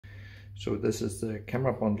So this is the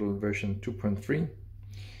camera bundle version 2.3,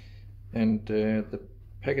 and the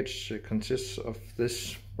package consists of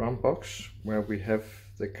this brown box where we have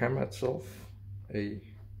the camera itself, a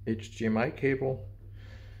HDMI cable,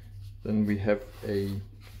 then we have a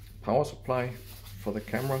power supply for the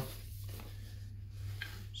camera.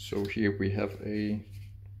 So here we have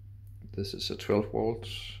this is a 12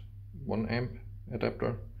 volts 1 amp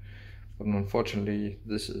adapter, but unfortunately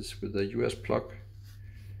this is with a US plug.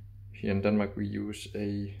 Here in Denmark we use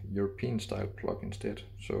a European style plug instead,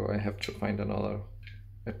 so I have to find another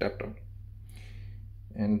adapter.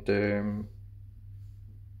 And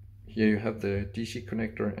here you have the DC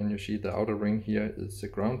connector, and you see the outer ring here is the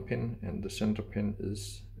ground pin and the center pin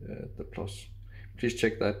is the plus. Please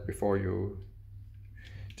check that before you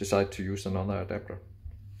decide to use another adapter.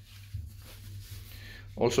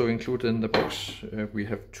 Also included in the box we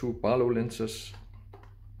have 2 Barlow lenses.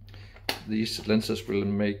 These lenses will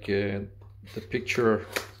make the picture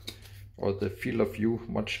or the field of view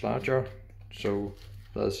much larger. So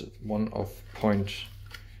there's one of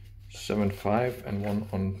 0.75 and one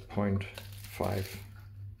on 0.5.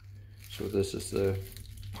 So this is the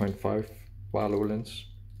 0.5 Barlow lens.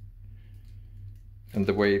 And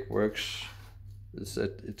the way it works is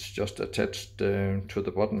that it's just attached to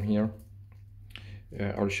the bottom here.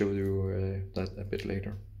 I'll show you that a bit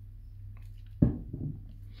later.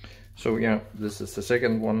 So yeah, this is the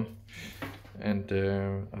second one, and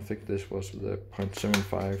I think this was the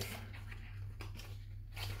 0.75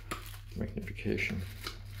 magnification.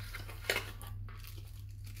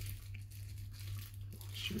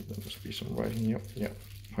 Let's see, there must be some writing here. Yeah,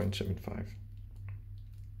 0.75.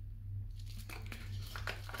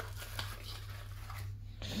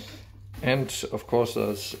 And of course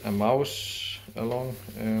there's a mouse along.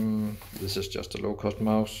 This is just a low-cost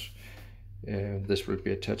mouse. This will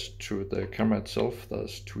be attached to the camera itself.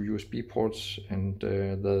 There's 2 USB ports, and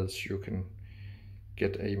you can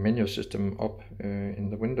get a menu system up in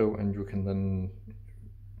the window, and you can then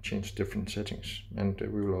change different settings, and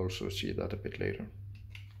we will also see that a bit later.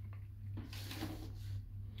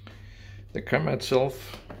 The camera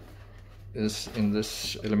itself is in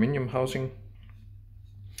this aluminium housing,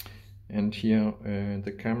 and here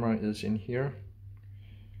the camera is in here.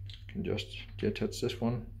 You can just detach this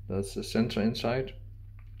one. That's the sensor inside,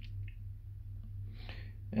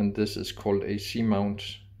 and this is called a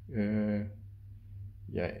C-mount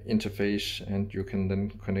interface, and you can then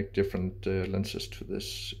connect different lenses to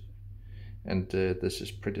this, and this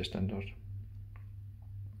is pretty standard.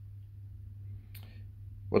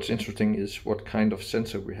 What's interesting is what kind of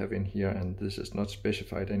sensor we have in here, and this is not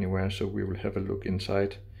specified anywhere, so we will have a look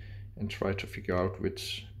inside and try to figure out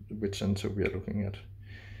which sensor we are looking at.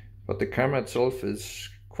 But the camera itself is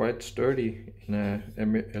quite sturdy in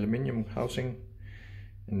an aluminium housing,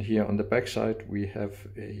 and here on the back side we have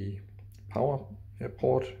a power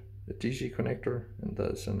port, a DC connector, and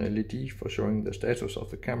there's an LED for showing the status of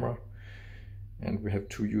the camera, and we have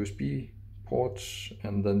 2 USB ports,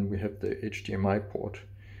 and then we have the HDMI port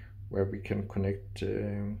where we can connect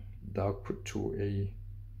the output to a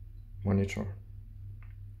monitor.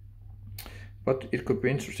 But it could be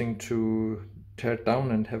interesting to tear it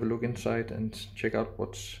down and have a look inside and check out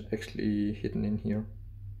what's actually hidden in here.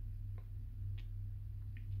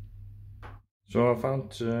 So I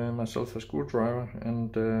found myself a screwdriver,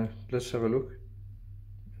 and let's have a look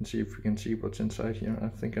and see if we can see what's inside here. I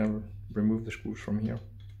think I'll remove the screws from here.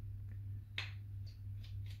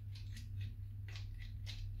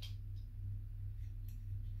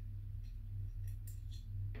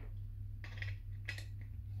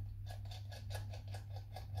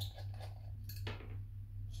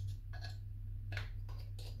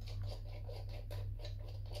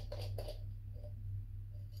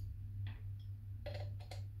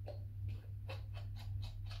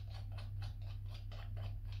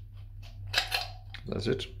 That's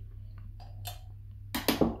it.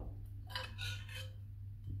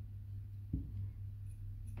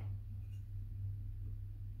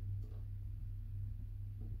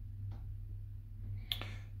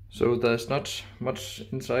 So there's not much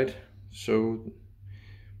inside. So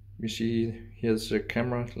we see here's a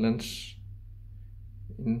camera lens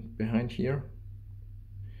in behind here.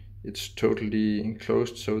 It's totally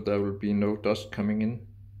enclosed, so there will be no dust coming in.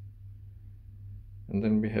 And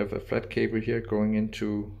then we have a flat cable here going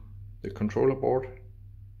into the controller board,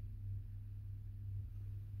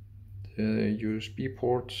 the USB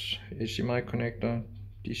ports, HDMI connector,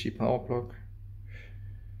 DC power plug.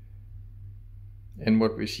 And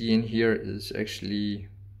what we see in here is actually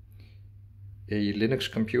a Linux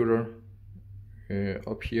computer.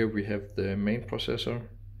 Up here we have the main processor.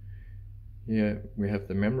 Here we have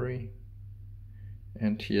the memory,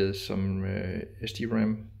 And here's some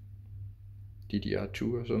SDRAM,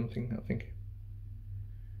 DDR2 or something, I think.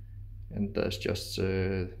 And that's just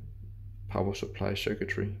power supply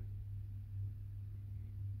circuitry.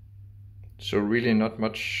 So really not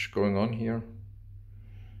much going on here.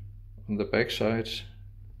 On the back side,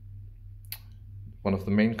 one of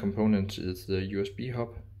the main components is the USB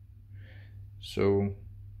hub. So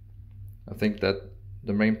I think that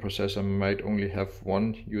the main processor might only have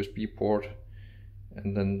one USB port,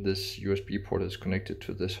 and then this USB port is connected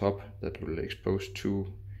to this hub that will expose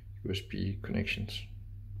two USB connections.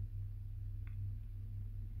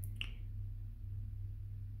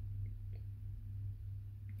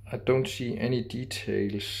 I don't see any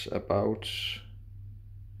details about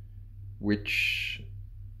which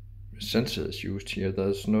sensor is used here.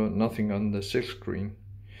 There's nothing on the silk screen.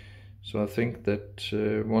 So I think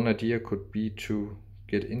that one idea could be to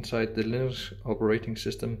get inside the Linux operating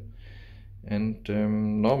system, and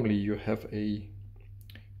normally you have a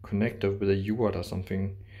connector with a UART or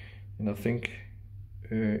something, and I think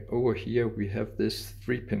over here we have this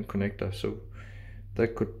 3-pin connector, so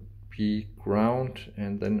that could be ground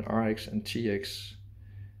and then RX and TX,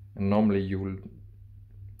 and normally you will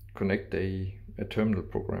connect a terminal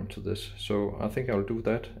program to this. So I think I'll do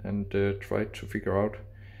that and try to figure out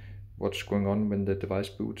what's going on when the device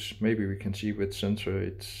boots. Maybe we can see which sensor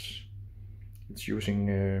it's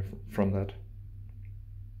using from that.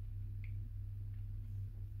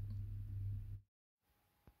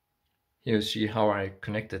 Here you see how I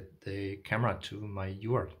connected the camera to my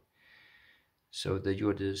UART. So the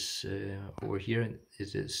UART is over here.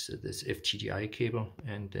 It is this FTDI cable,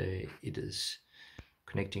 and it is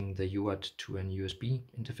connecting the UART to an USB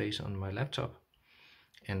interface on my laptop.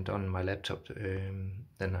 And on my laptop,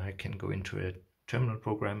 then I can go into a terminal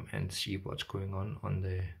program and see what's going on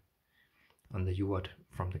the UART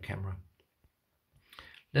from the camera.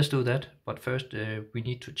 Let's do that, but first we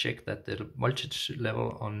need to check that the voltage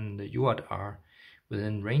level on the UART are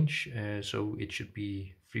within range. So it should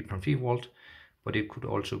be 3.3 volt, but it could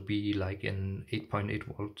also be like an 8.8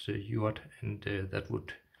 volt UART, and that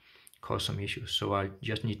would cause some issues. So I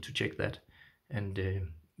just need to check that, and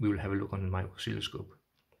we will have a look on my oscilloscope.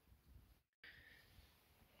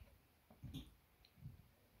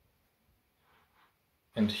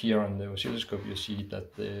 And here on the oscilloscope you see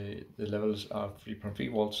that the levels are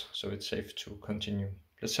 3.3 volts, so it's safe to continue.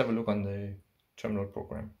 Let's have a look on the terminal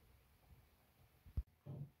program.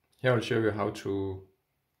 Here I'll show you how to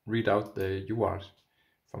read out the UART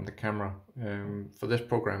from the camera. For this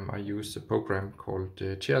program I use a program called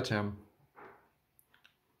teardown,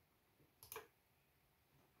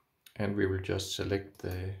 and we will just select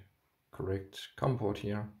the correct COM port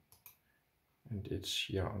here, and it's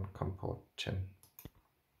here on COM port 10.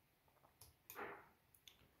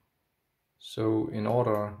 So in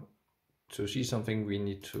order to see something, we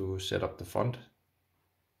need to set up the font.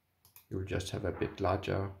 You'll just have a bit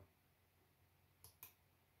larger.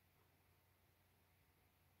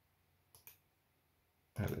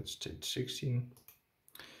 Let's take 16.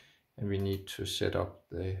 And we need to set up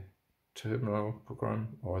the terminal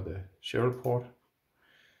program or the serial port.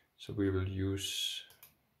 So we will use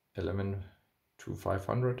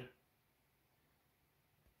 112500.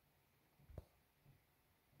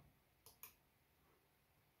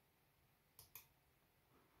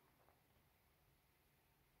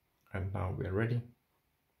 And now we are ready.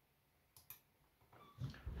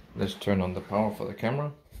 Let's turn on the power for the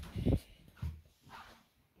camera.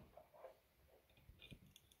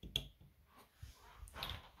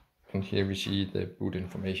 And here we see the boot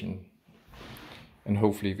information, and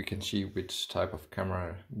hopefully we can see which type of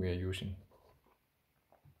camera we are using.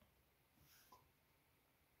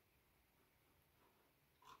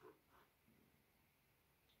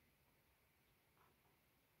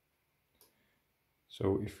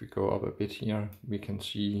 So if we go up a bit here, we can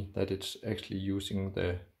see that it's actually using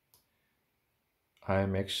the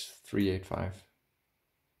IMX 385.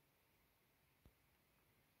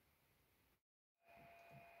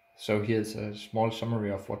 So here's a small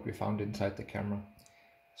summary of what we found inside the camera.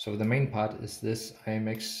 So the main part is this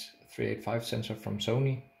IMX 385 sensor from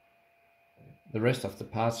Sony. The rest of the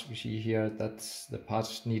parts we see here, that's the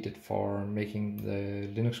parts needed for making the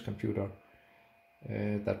Linux computer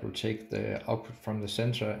that will take the output from the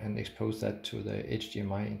sensor and expose that to the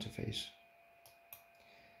HDMI interface.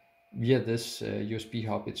 Via this USB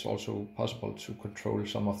hub, it's also possible to control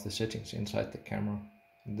some of the settings inside the camera.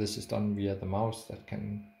 This is done via the mouse that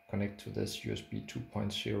can connect to this USB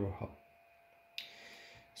 2.0 hub.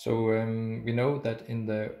 So we know that in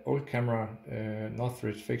the old camera,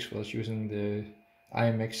 NorthridgeFix was using the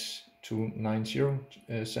IMX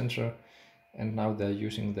 290 sensor, and now they're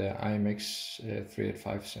using the IMX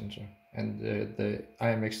 385 sensor, and the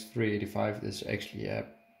IMX 385 is actually a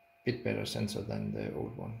bit better sensor than the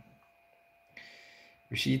old one.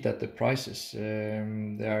 We see that the prices,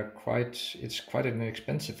 it's quite an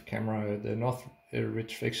expensive camera. The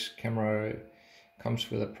NorthridgeFix Camera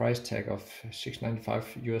comes with a price tag of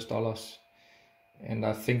 $695 US, and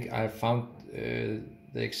I think I found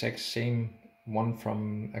the exact same one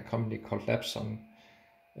from a company called Lapsun,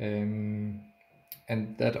 and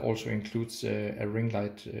that also includes a ring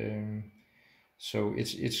light, so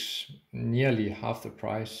it's nearly half the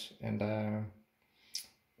price. And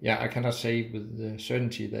yeah, I cannot say with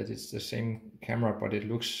certainty that it's the same camera, but it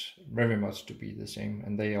looks very much to be the same.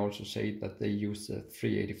 And they also say that they use the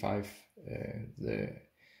 385, the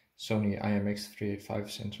Sony IMX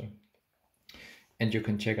 385 sensor. And you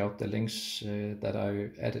can check out the links that I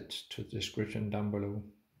added to the description down below.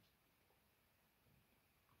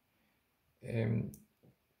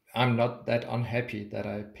 I'm not that unhappy that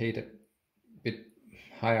I paid a bit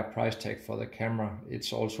higher price tag for the camera.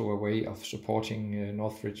 It's also a way of supporting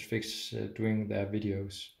NorthridgeFix doing their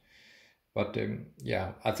videos. But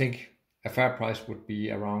yeah, I think a fair price would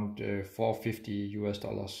be around $450 US,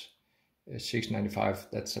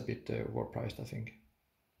 $695. That's a bit overpriced, I think.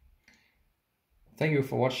 Thank you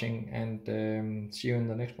for watching, and see you in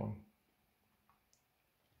the next one.